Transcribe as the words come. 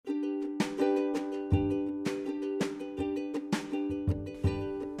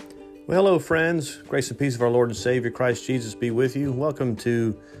Well, hello, friends. Grace and peace of our Lord and Savior, Christ Jesus, be with you. Welcome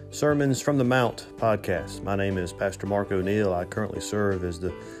to Sermons from the Mount podcast. My name is Pastor Mark O'Neill. I currently serve as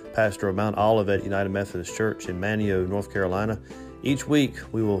the pastor of Mount Olivet United Methodist Church in Manteo, North Carolina. Each week,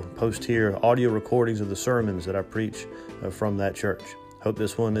 we will post here audio recordings of the sermons that I preach from that church. Hope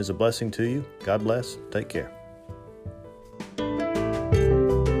this one is a blessing to you. God bless. Take care.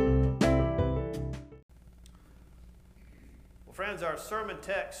 Friends, our sermon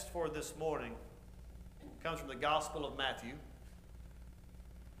text for this morning comes from the Gospel of Matthew.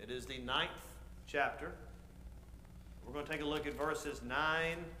 It is the 9th chapter. We're going to take a look at verses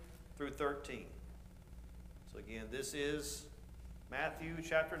 9 through 13. So again, this is Matthew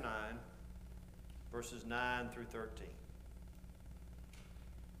chapter 9, verses 9 through 13.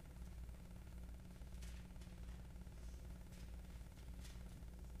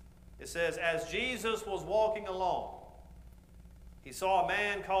 It says, "As Jesus was walking along, he saw a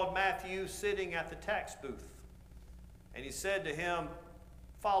man called Matthew sitting at the tax booth. And he said to him,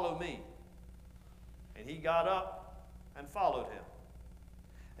 'Follow me.' And he got up and followed him.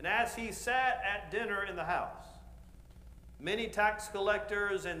 And as he sat at dinner in the house, many tax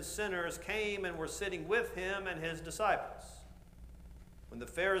collectors and sinners came and were sitting with him and his disciples. When the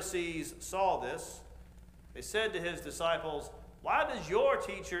Pharisees saw this, they said to his disciples, 'Why does your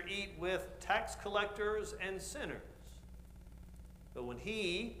teacher eat with tax collectors and sinners?' But when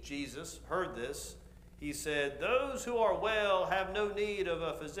he, Jesus, heard this, he said, 'Those who are well have no need of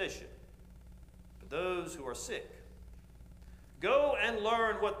a physician, but those who are sick. Go and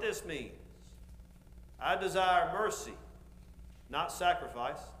learn what this means. I desire mercy, not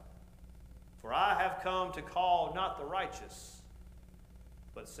sacrifice, for I have come to call not the righteous,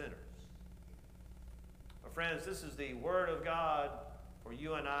 but sinners.'" My friends, this is the word of God for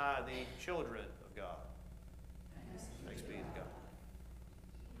you and I, the children of God. Thanks be to God.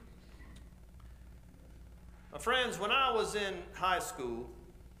 My friends, when I was in high school,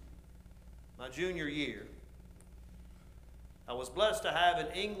 my junior year, I was blessed to have an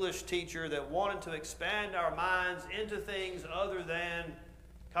English teacher that wanted to expand our minds into things other than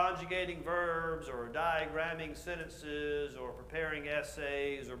conjugating verbs or diagramming sentences or preparing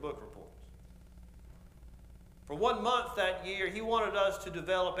essays or book reports. For 1 month that year, he wanted us to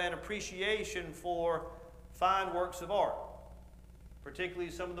develop an appreciation for fine works of art, particularly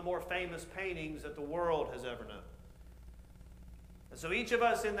some of the more famous paintings that the world has ever known. And so each of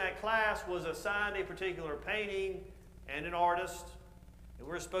us in that class was assigned a particular painting and an artist, and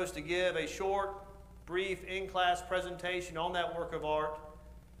we're supposed to give a short, brief, in-class presentation on that work of art.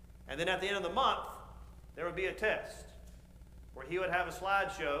 And then at the end of the month, there would be a test where he would have a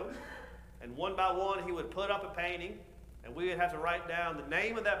slideshow, and one by one he would put up a painting, and we would have to write down the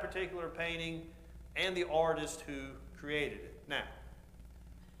name of that particular painting and the artist who created it. Now,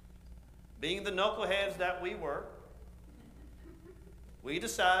 being the knuckleheads that we were, we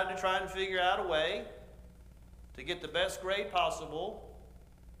decided to try and figure out a way to get the best grade possible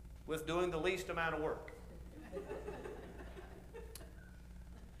with doing the least amount of work.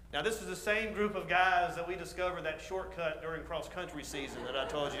 Now, this is the same group of guys that we discovered that shortcut during cross-country season that I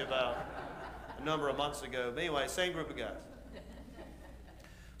told you about a number of months ago. But anyway, same group of guys.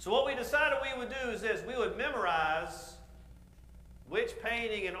 So what we decided we would do is this. We would memorize which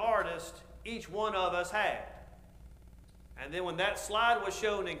painting and artist each one of us had. And then when that slide was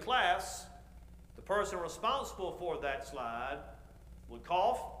shown in class, the person responsible for that slide would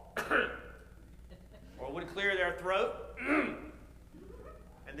cough or would clear their throat,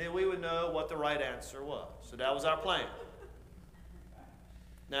 and then we would know what the right answer was. So that was our plan.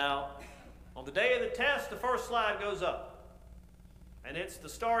 Now, on the day of the test, the first slide goes up, and it's The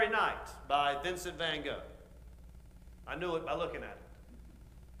Starry Night by Vincent van Gogh. I knew it by looking at it.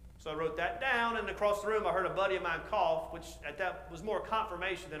 So I wrote that down, and across the room I heard a buddy of mine cough, which at that was more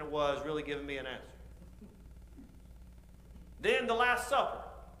confirmation than it was really giving me an answer. Then The Last Supper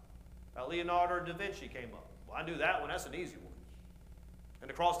by Leonardo da Vinci came up. Well, I knew that one. That's an easy one. And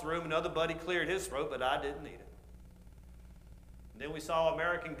across the room, another buddy cleared his throat, but I didn't need it. And then we saw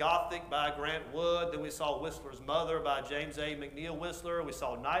American Gothic by Grant Wood. Then we saw Whistler's Mother by James A. McNeill Whistler. We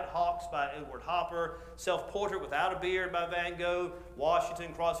saw Nighthawks by Edward Hopper. Self-Portrait Without a Beard by Van Gogh.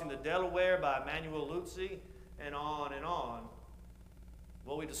 Washington Crossing the Delaware by Emanuel Luzzi. And on and on.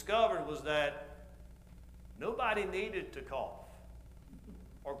 What we discovered was that nobody needed to cough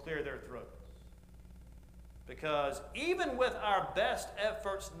or clear their throats. Because even with our best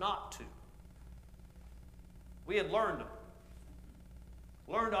efforts not to, we had learned them.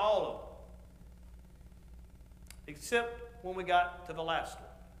 Learned all of them. Except when we got to the last one.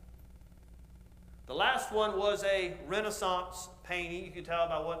 The last one was a Renaissance painting. You could tell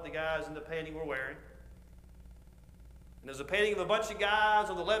by what the guys in the painting were wearing. And there's a painting of a bunch of guys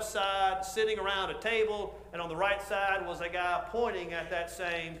on the left side sitting around a table, and on the right side was a guy pointing at that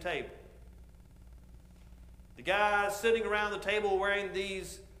same table. The guys sitting around the table wearing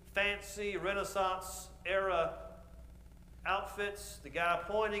these fancy Renaissance era outfits. The guy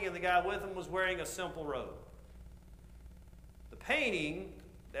pointing and the guy with him was wearing a simple robe. The painting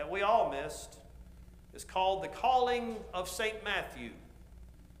that we all missed is called The Calling of St. Matthew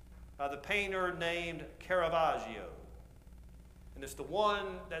by the painter named Caravaggio. And it's the one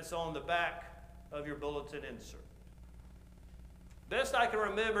that's on the back of your bulletin insert. Best I can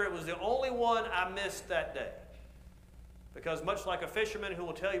remember, it was the only one I missed that day. Because much like a fisherman who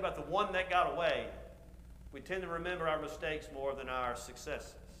will tell you about the one that got away, we tend to remember our mistakes more than our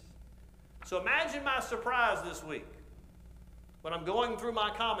successes. So imagine my surprise this week when I'm going through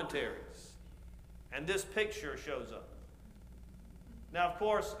my commentaries and this picture shows up. Now, of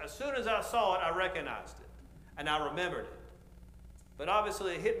course, as soon as I saw it, I recognized it and I remembered it. But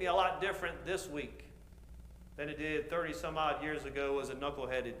obviously, it hit me a lot different this week than it did 30-some-odd years ago as a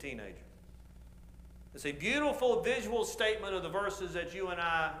knuckleheaded teenager. It's a beautiful visual statement of the verses that you and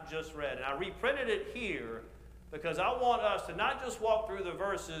I just read. And I reprinted it here because I want us to not just walk through the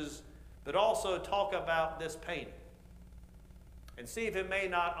verses, but also talk about this painting. And see if it may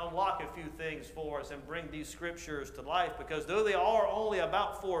not unlock a few things for us and bring these scriptures to life. Because though they are only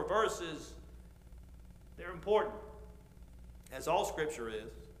about 4 verses, they're important, as all scripture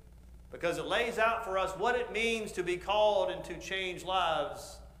is. Because it lays out for us what it means to be called and to change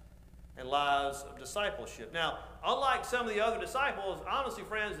lives and lives of discipleship. Now, unlike some of the other disciples, honestly,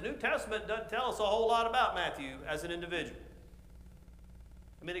 friends, the New Testament doesn't tell us a whole lot about Matthew as an individual.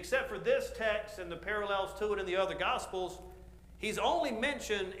 I mean, except for this text and the parallels to it in the other Gospels, he's only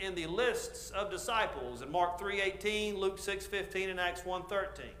mentioned in the lists of disciples in Mark 3:18, Luke 6:15, and Acts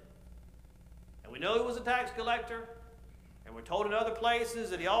 1:13. And we know he was a tax collector, and we're told in other places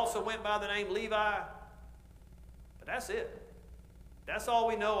that he also went by the name Levi. But that's it. That's all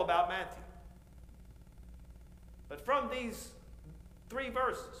we know about Matthew. But from these 4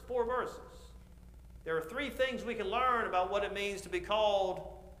 verses, there are 3 things we can learn about what it means to be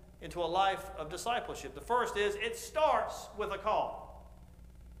called into a life of discipleship. The first is, it starts with a call.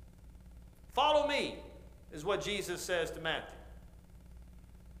 Follow me, is what Jesus says to Matthew.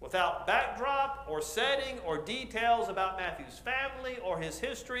 Without backdrop or setting or details about Matthew's family or his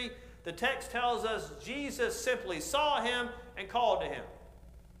history, the text tells us Jesus simply saw him and called to him.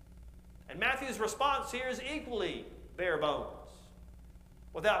 And Matthew's response here is equally bare bones.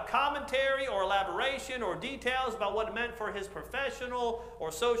 Without commentary or elaboration or details about what it meant for his professional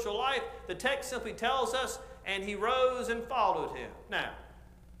or social life, the text simply tells us, and he rose and followed him. Now,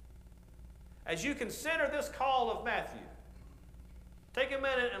 as you consider this call of Matthew, take a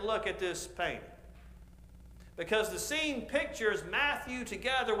minute and look at this painting. Because the scene pictures Matthew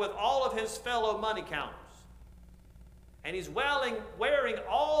together with all of his fellow money counters. And he's wearing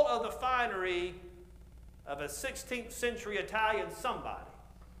all of the finery of a 16th century Italian somebody.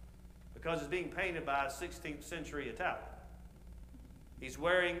 Because it's being painted by a 16th century Italian. He's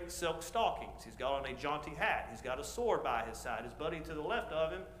wearing silk stockings. He's got on a jaunty hat. He's got a sword by his side. His buddy to the left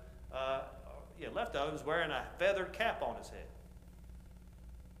of him, is wearing a feathered cap on his head.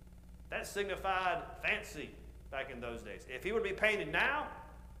 That signified fancy back in those days. If he would be painted now,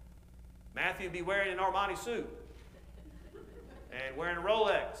 Matthew would be wearing an Armani suit and wearing a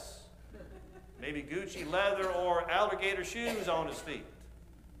Rolex, maybe Gucci leather or alligator shoes on his feet.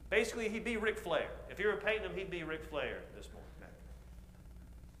 Basically, he'd be Ric Flair. If you were painting him, he'd be Ric Flair this morning.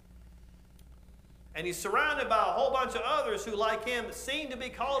 And he's surrounded by a whole bunch of others who, like him, seem to be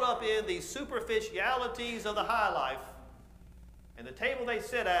caught up in the superficialities of the high life. And the table they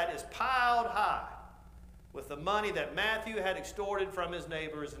sit at is piled high with the money that Matthew had extorted from his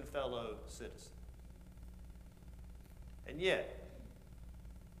neighbors and fellow citizens. And yet,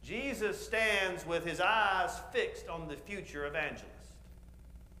 Jesus stands with his eyes fixed on the future evangelist.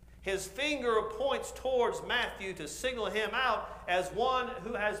 His finger points towards Matthew to signal him out as one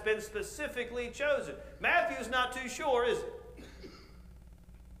who has been specifically chosen. Matthew's not too sure, is he?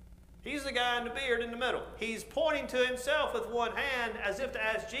 He's the guy in the beard in the middle. He's pointing to himself with one hand as if to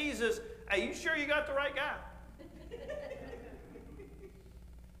ask Jesus, "Hey, you sure you got the right guy?"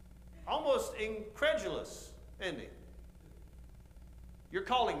 Almost incredulous, isn't he? You're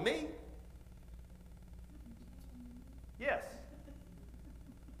calling me? Yes.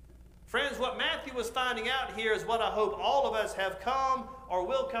 Friends, what Matthew was finding out here is what I hope all of us have come or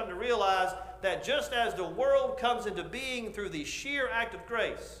will come to realize, that just as the world comes into being through the sheer act of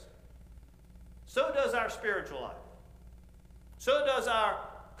grace, so does our spiritual life. So does our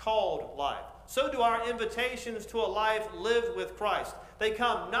called life. So do our invitations to a life lived with Christ. They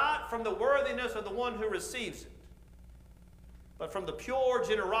come not from the worthiness of the one who receives it, but from the pure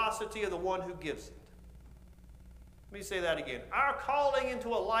generosity of the one who gives it. Let me say that again. Our calling into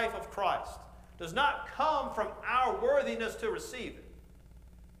a life of Christ does not come from our worthiness to receive it.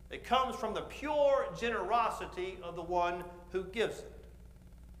 It comes from the pure generosity of the one who gives it.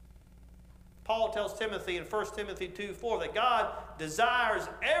 Paul tells Timothy in 1 Timothy 2:4 that God desires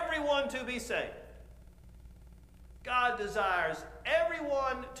everyone to be saved. God desires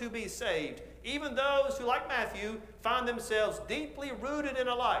everyone to be saved, even those who, like Matthew, find themselves deeply rooted in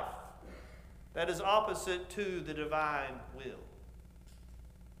a life that is opposite to the divine will.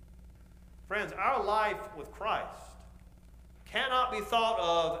 Friends, our life with Christ cannot be thought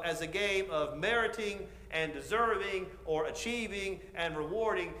of as a game of meriting and deserving or achieving and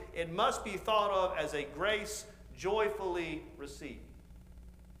rewarding. It must be thought of as a grace joyfully received.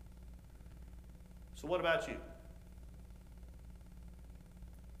 So what about you?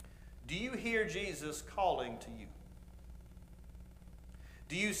 Do you hear Jesus calling to you?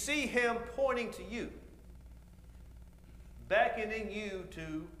 Do you see him pointing to you, beckoning you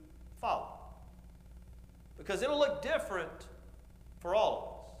to follow? Because it'll look different for all of us.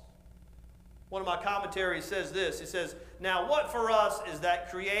 One of my commentaries says this. He says, now what for us is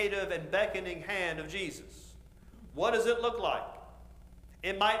that creative and beckoning hand of Jesus? What does it look like?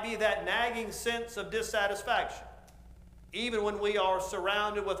 It might be that nagging sense of dissatisfaction, even when we are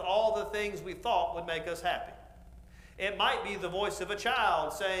surrounded with all the things we thought would make us happy. It might be the voice of a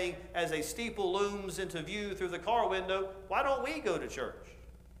child saying, as a steeple looms into view through the car window, why don't we go to church?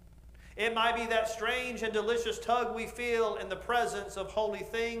 It might be that strange and delicious tug we feel in the presence of holy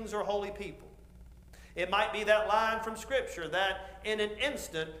things or holy people. It might be that line from Scripture that in an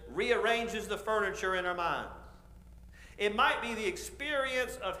instant rearranges the furniture in our minds. It might be the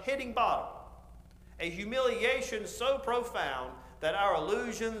experience of hitting bottom, a humiliation so profound that our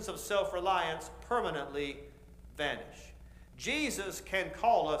illusions of self-reliance permanently vanish. Jesus can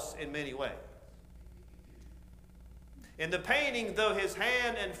call us in many ways. In the painting, though his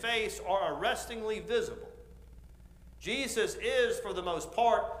hand and face are arrestingly visible, Jesus is, for the most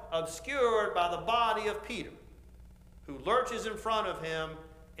part, obscured by the body of Peter, who lurches in front of him,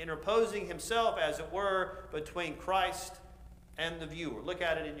 interposing himself, as it were, between Christ and the viewer. Look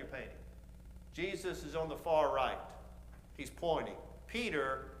at it in your painting. Jesus is on the far right. He's pointing.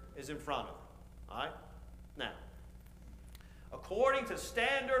 Peter is in front of him. All right? Now, according to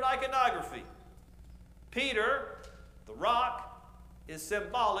standard iconography, Peter, the rock, is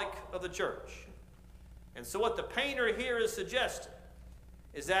symbolic of the church. And so what the painter here is suggesting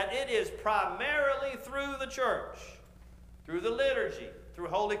is that it is primarily through the church, through the liturgy, through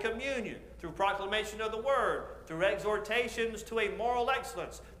Holy Communion, through proclamation of the Word, through exhortations to a moral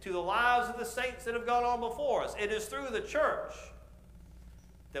excellence, to the lives of the saints that have gone on before us. It is through the church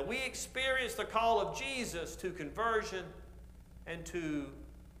that we experience the call of Jesus to conversion and to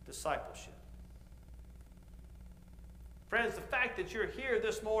discipleship. Friends, the fact that you're here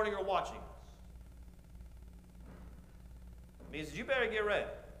this morning or watching us means that you better get ready.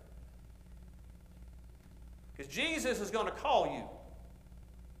 Because Jesus is going to call you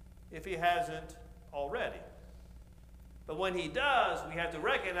if he hasn't already. But when he does, we have to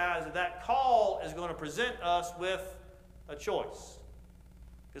recognize that that call is going to present us with a choice.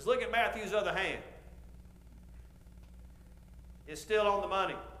 Because look at Matthew's other hand. It's still on the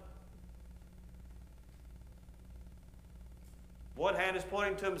money. One hand is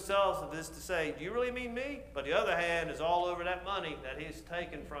pointing to himself, as to say, do you really mean me? But the other hand is all over that money that he's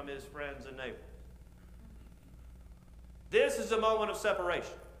taken from his friends and neighbors. This is a moment of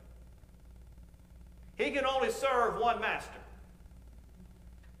separation. He can only serve one master.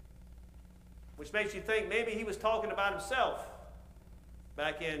 Which makes you think maybe he was talking about himself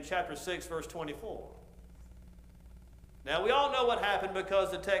back in chapter 6, verse 24. Now, we all know what happened because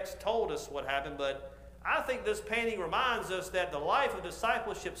the text told us what happened, but I think this painting reminds us that the life of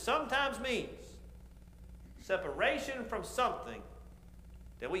discipleship sometimes means separation from something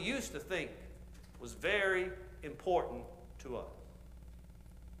that we used to think was very important to us.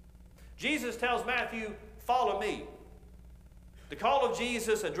 Jesus tells Matthew, follow me. The call of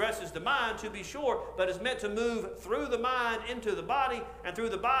Jesus addresses the mind, to be sure, but is meant to move through the mind into the body, and through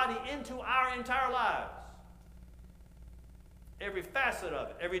the body into our entire lives. Every facet of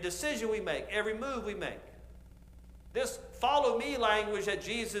it, every decision we make, every move we make. This follow me language that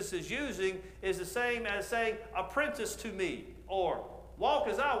Jesus is using is the same as saying, apprentice to me, or walk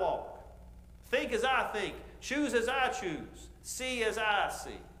as I walk, think as I think, choose as I choose, see as I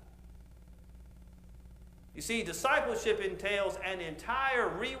see. You see, discipleship entails an entire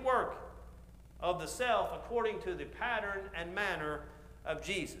rework of the self according to the pattern and manner of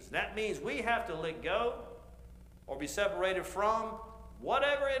Jesus. That means we have to let go or be separated from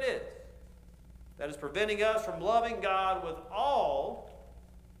whatever it is that is preventing us from loving God with all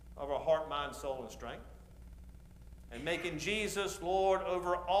of our heart, mind, soul, and strength, and making Jesus Lord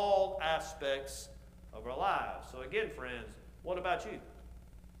over all aspects of our lives. So again, friends, what about you?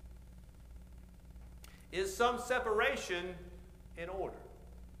 Is some separation in order?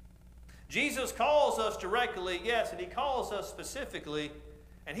 Jesus calls us directly, yes, and he calls us specifically,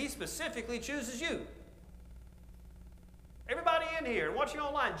 and he specifically chooses you. Everybody in here, watching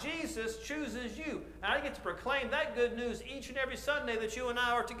online, Jesus chooses you. And I get to proclaim that good news each and every Sunday that you and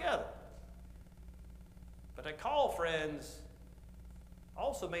I are together. But that call, friends,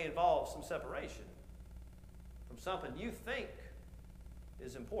 also may involve some separation from something you think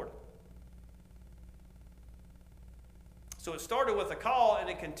is important. So it started with a call and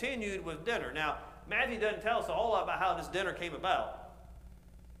it continued with dinner. Now, Matthew doesn't tell us a whole lot about how this dinner came about.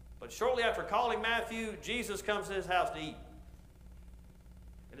 But shortly after calling Matthew, Jesus comes to his house to eat.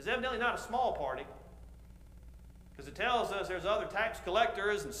 It is evidently not a small party, because it tells us there's other tax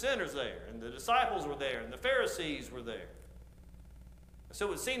collectors and sinners there, and the disciples were there, and the Pharisees were there. So it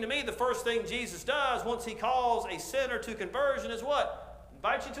would seem to me the first thing Jesus does once he calls a sinner to conversion is what?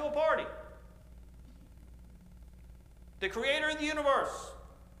 Invite you to a party. The creator of the universe,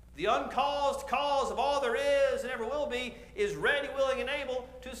 the uncaused cause of all there is and ever will be, is ready, willing, and able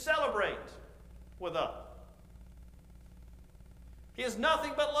to celebrate with us. He is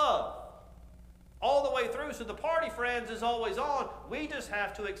nothing but love all the way through. So the party, friends, is always on. We just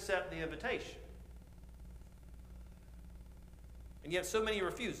have to accept the invitation. And yet so many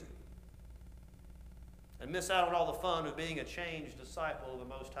refuse it and miss out on all the fun of being a changed disciple of the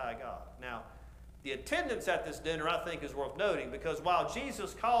Most High God. Now, the attendance at this dinner, I think, is worth noting, because while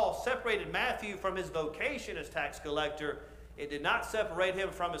Jesus' call separated Matthew from his vocation as tax collector, it did not separate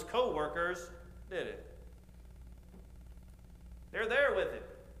him from his co-workers, did it? They're there with him.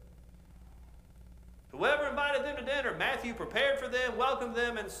 Whoever invited them to dinner, Matthew prepared for them, welcomed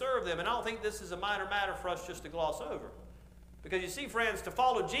them, and served them. And I don't think this is a minor matter for us just to gloss over. Because you see, friends, to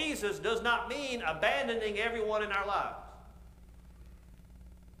follow Jesus does not mean abandoning everyone in our lives.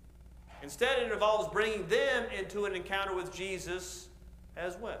 Instead, it involves bringing them into an encounter with Jesus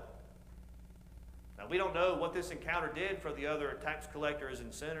as well. Now, we don't know what this encounter did for the other tax collectors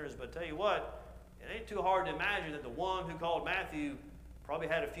and sinners, but tell you what, it ain't too hard to imagine that the one who called Matthew probably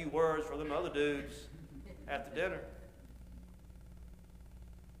had a few words for them other dudes at the dinner.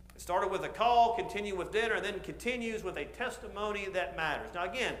 It started with a call, continued with dinner, and then continues with a testimony that matters. Now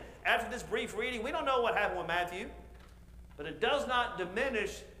again, after this brief reading, we don't know what happened with Matthew, but it does not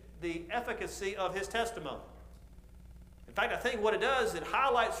diminish the efficacy of his testimony. In fact, I think what it does, it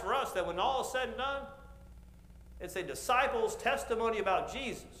highlights for us that when all is said and done, it's a disciple's testimony about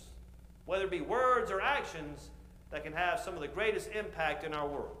Jesus, whether it be words or actions, that can have some of the greatest impact in our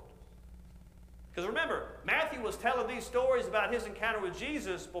world. Because remember, Matthew was telling these stories about his encounter with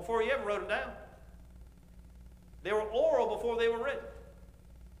Jesus before he ever wrote them down. They were oral before they were written.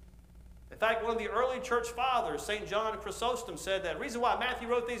 In fact, one of the early church fathers, St. John Chrysostom, said that the reason why Matthew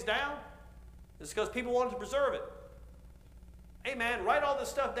wrote these down is because people wanted to preserve it. Hey man, write all this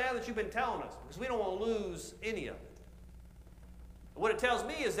stuff down that you've been telling us, because we don't want to lose any of it. What it tells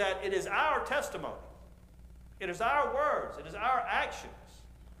me is that it is our testimony, it is our words, it is our actions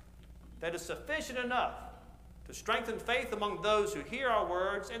that is sufficient enough to strengthen faith among those who hear our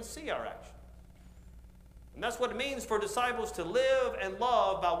words and see our actions. And that's what it means for disciples to live and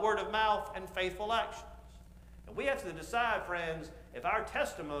love by word of mouth and faithful actions. And we have to decide, friends, if our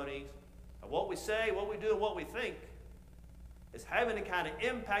testimony of what we say, what we do, and what we think is having the kind of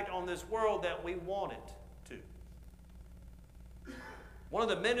impact on this world that we want it to. One of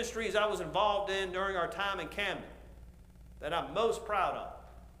the ministries I was involved in during our time in Camden that I'm most proud of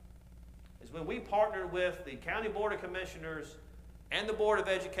is when we partnered with the County Board of Commissioners and the Board of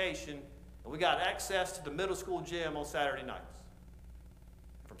Education, and we got access to the middle school gym on Saturday nights.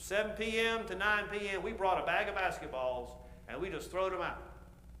 From 7 p.m. to 9 p.m., we brought a bag of basketballs, and we just throwed them out.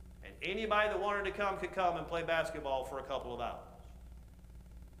 And anybody that wanted to come could come and play basketball for a couple of hours.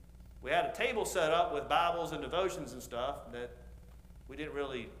 We had a table set up with Bibles and devotions and stuff that we didn't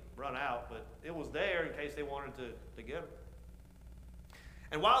really run out, but it was there in case they wanted to get them.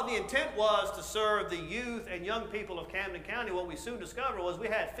 And while the intent was to serve the youth and young people of Camden County, what we soon discovered was we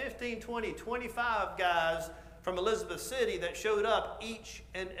had 15, 20, 25 guys from Elizabeth City that showed up each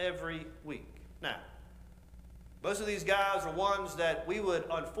and every week. Now, most of these guys are ones that we would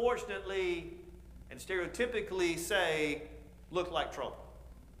unfortunately and stereotypically say looked like trouble.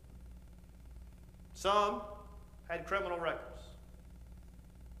 Some had criminal records.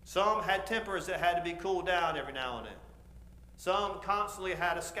 Some had tempers that had to be cooled down every now and then. Some constantly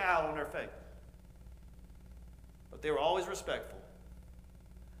had a scowl on their face. But they were always respectful.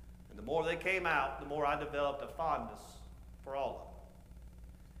 And the more they came out, the more I developed a fondness for all of them.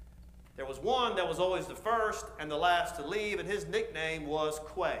 There was one that was always the first and the last to leave, and his nickname was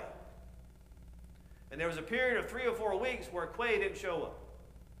Quay. And there was a period of 3 or 4 weeks where Quay didn't show up.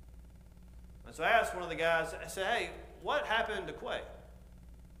 And so I asked one of the guys, I said, hey, what happened to Quay?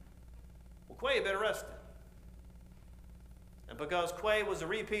 Well, Quay had been arrested. And because Quay was a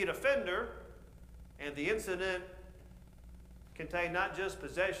repeat offender, and the incident contained not just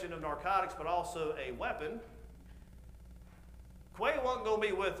possession of narcotics, but also a weapon, Quay wasn't going to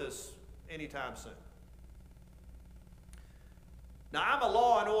be with us anytime soon. Now, I'm a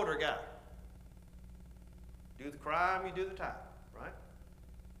law and order guy. Do the crime, you do the time, right?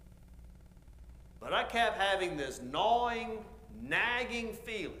 But I kept having this gnawing, nagging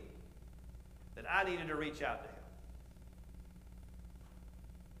feeling that I needed to reach out to him.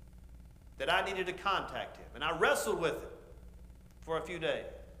 That I needed to contact him. And I wrestled with it for a few days.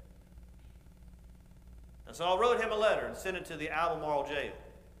 And so I wrote him a letter and sent it to the Albemarle jail.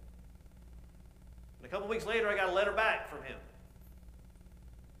 And a couple weeks later, I got a letter back from him.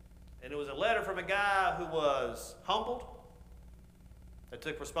 And it was a letter from a guy who was humbled, that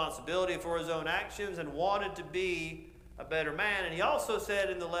took responsibility for his own actions and wanted to be a better man. And he also said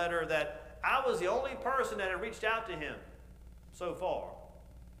in the letter that I was the only person that had reached out to him so far,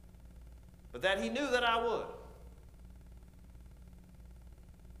 but that he knew that I would.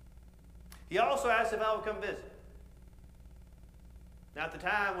 He also asked if I would come visit. Now, at the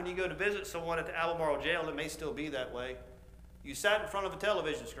time when you go to visit someone at the Albemarle jail, it may still be that way, you sat in front of a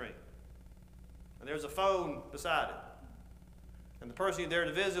television screen, and there's a phone beside it. And the person you're there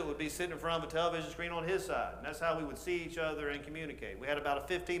to visit would be sitting in front of a television screen on his side. And that's how we would see each other and communicate. We had about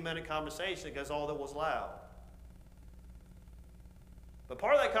a 15-minute conversation because all that was loud. But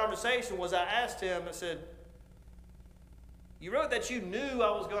part of that conversation was I asked him, I said, you wrote that you knew I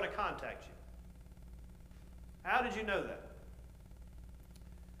was going to contact you. How did you know that?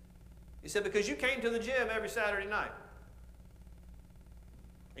 He said, because you came to the gym every Saturday night.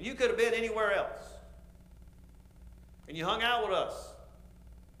 And you could have been anywhere else. And you hung out with us.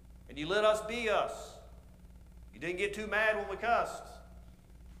 And you let us be us. You didn't get too mad when we cussed.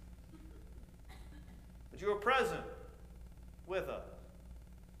 But you were present with us.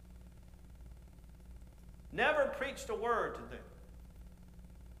 Never preached a word to them.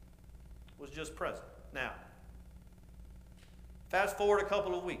 Was just present. Now, fast forward a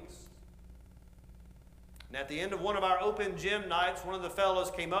couple of weeks. And at the end of one of our open gym nights, one of the fellows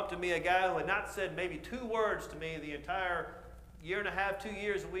came up to me, a guy who had not said maybe 2 words to me the entire 1.5 to 2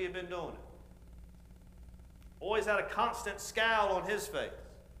 years that we had been doing it. Always had a constant scowl on his face.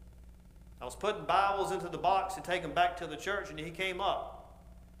 I was putting Bibles into the box to take them back to the church, and he came up.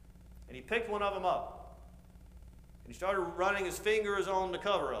 And he picked one of them up. And he started running his fingers on the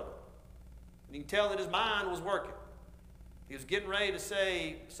cover of it. And you can tell that his mind was working. He was getting ready to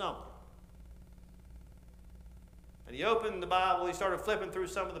say something. And he opened the Bible, he started flipping through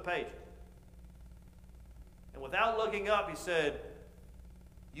some of the pages. And without looking up, he said,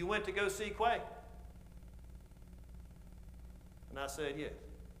 you went to go see Quay? And I said, yes.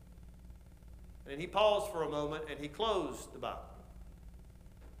 And he paused for a moment and he closed the Bible.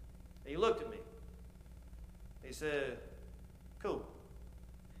 And he looked at me. He said, cool.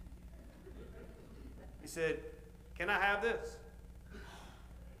 He said, can I have this?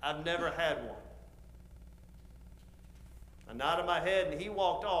 I've never had one. I nodded my head and he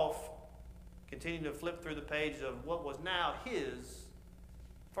walked off, continuing to flip through the pages of what was now his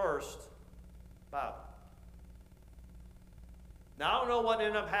first Bible. Now, I don't know what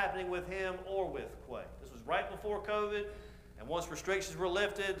ended up happening with him or with Quay. This was right before COVID, and once restrictions were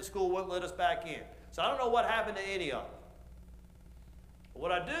lifted, the school wouldn't let us back in. So I don't know what happened to any of them. But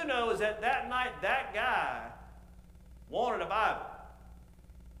what I do know is that that night, that guy wanted a Bible.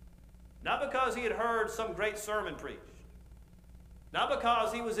 Not because he had heard some great sermon preached. Not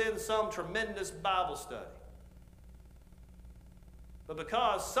because he was in some tremendous Bible study. But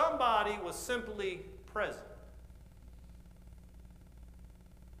because somebody was simply present.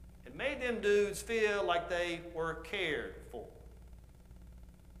 It made them dudes feel like they were cared for.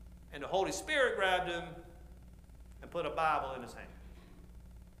 And the Holy Spirit grabbed him and put a Bible in his hand.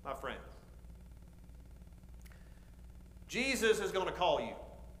 My friends, Jesus is going to call you.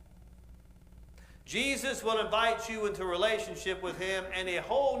 Jesus will invite you into a relationship with him and a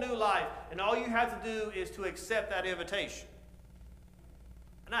whole new life. And all you have to do is to accept that invitation.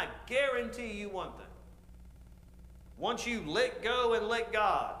 And I guarantee you one thing. Once you let go and let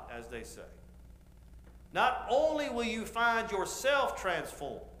God, as they say, not only will you find yourself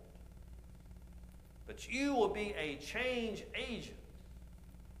transformed, but you will be a change agent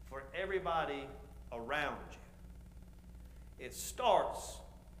for everybody around you. It starts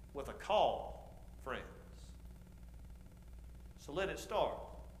with a call, friends. So let it start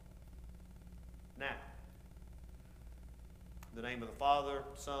now. In the name of the Father,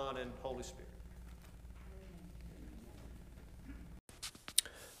 Son, and Holy Spirit.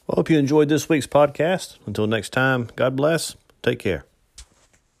 Well, I hope you enjoyed this week's podcast. Until next time, God bless. Take care.